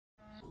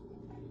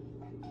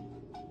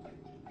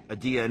A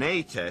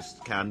DNA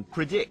test can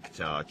predict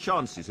our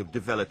chances of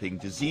developing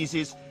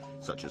diseases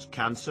such as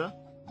cancer,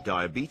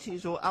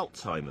 diabetes or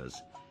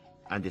Alzheimer's,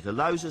 and it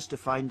allows us to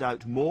find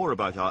out more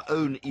about our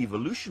own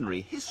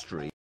evolutionary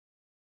history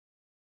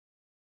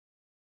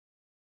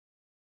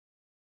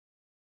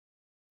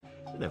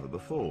than ever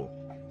before.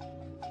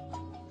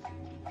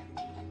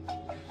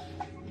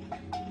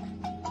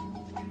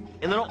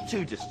 In the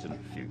not-too-distant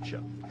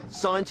future,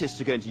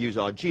 scientists are going to use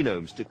our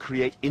genomes to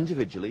create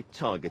individually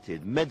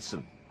targeted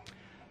medicine.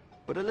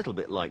 But a little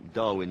bit like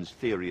Darwin's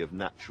theory of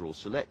natural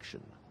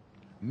selection,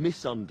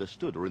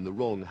 misunderstood or in the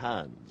wrong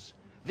hands,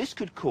 this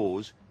could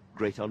cause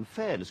great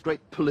unfairness, great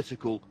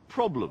political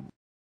problems.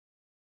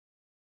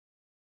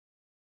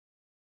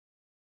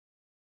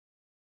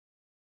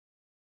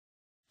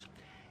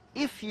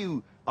 If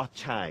you are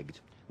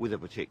tagged with a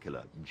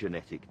particular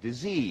genetic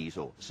disease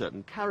or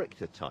certain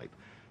character type,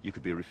 you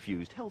could be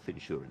refused health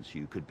insurance,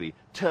 you could be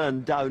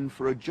turned down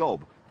for a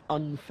job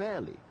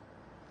unfairly.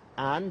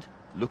 And,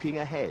 looking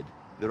ahead,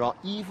 there are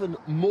even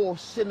more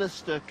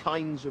sinister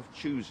kinds of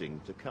choosing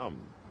to come.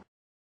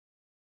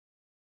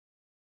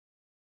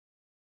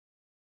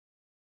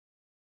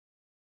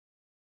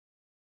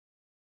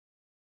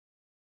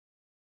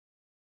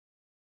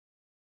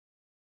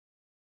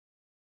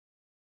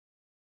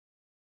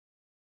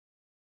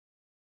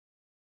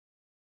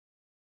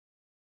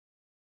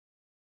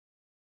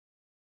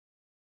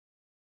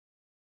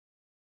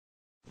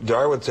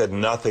 Darwin said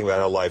nothing about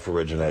how life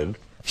originated.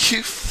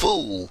 You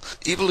fool!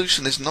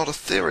 Evolution is not a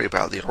theory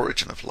about the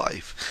origin of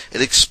life.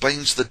 It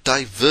explains the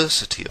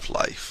diversity of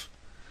life.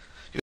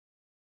 Your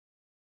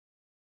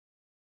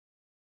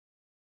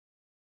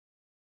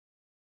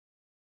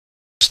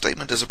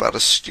statement is about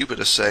as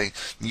stupid as saying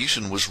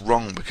Newton was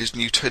wrong because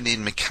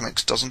Newtonian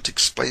mechanics doesn't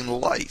explain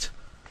light.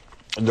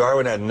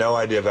 Darwin had no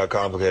idea of how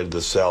complicated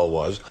the cell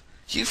was.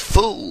 You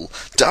fool!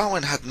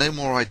 Darwin had no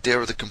more idea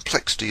of the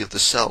complexity of the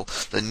cell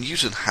than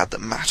Newton had that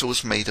matter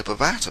was made up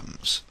of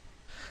atoms.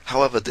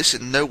 However, this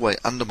in no way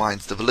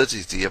undermines the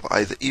validity of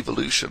either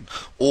evolution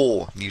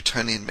or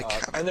Newtonian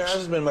mechanics. And there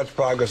hasn't been much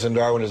progress in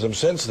Darwinism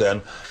since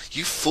then.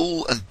 You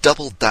fool and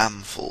double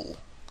damn fool.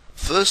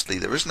 Firstly,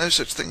 there is no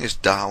such thing as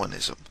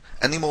Darwinism,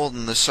 any more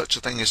than there's such a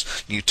thing as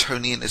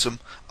Newtonianism,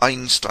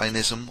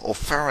 Einsteinism or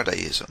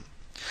Faradayism.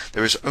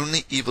 There is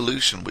only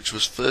evolution, which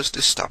was first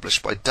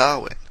established by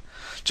Darwin,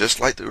 just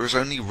like there is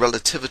only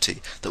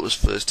relativity that was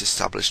first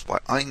established by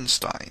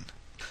Einstein.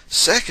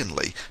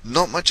 Secondly,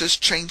 not much has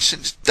changed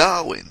since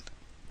Darwin.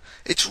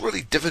 It's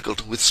really difficult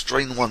to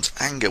restrain one's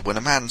anger when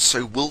a man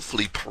so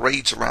willfully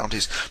parades around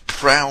his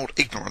proud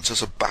ignorance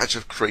as a badge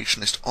of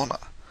creationist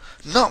honour.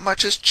 Not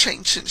much has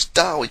changed since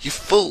Darwin, you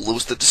fool. There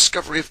was the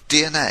discovery of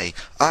DNA,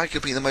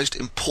 arguably the most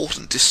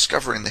important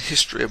discovery in the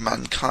history of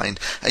mankind,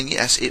 and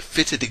yes, it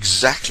fitted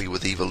exactly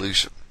with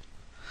evolution.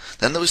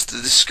 Then there was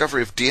the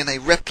discovery of DNA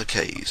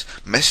replicase,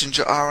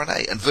 messenger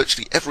RNA, and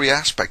virtually every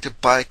aspect of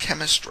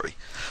biochemistry.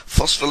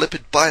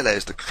 Phospholipid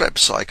bilayers, the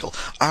Krebs cycle,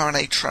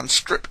 RNA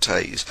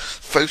transcriptase,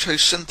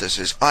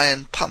 photosynthesis,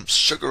 ion pumps,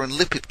 sugar and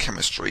lipid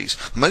chemistries,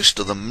 most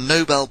of them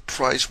Nobel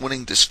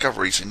Prize-winning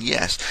discoveries, and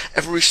yes,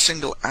 every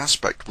single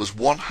aspect was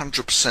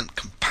 100%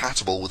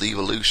 compatible with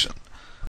evolution.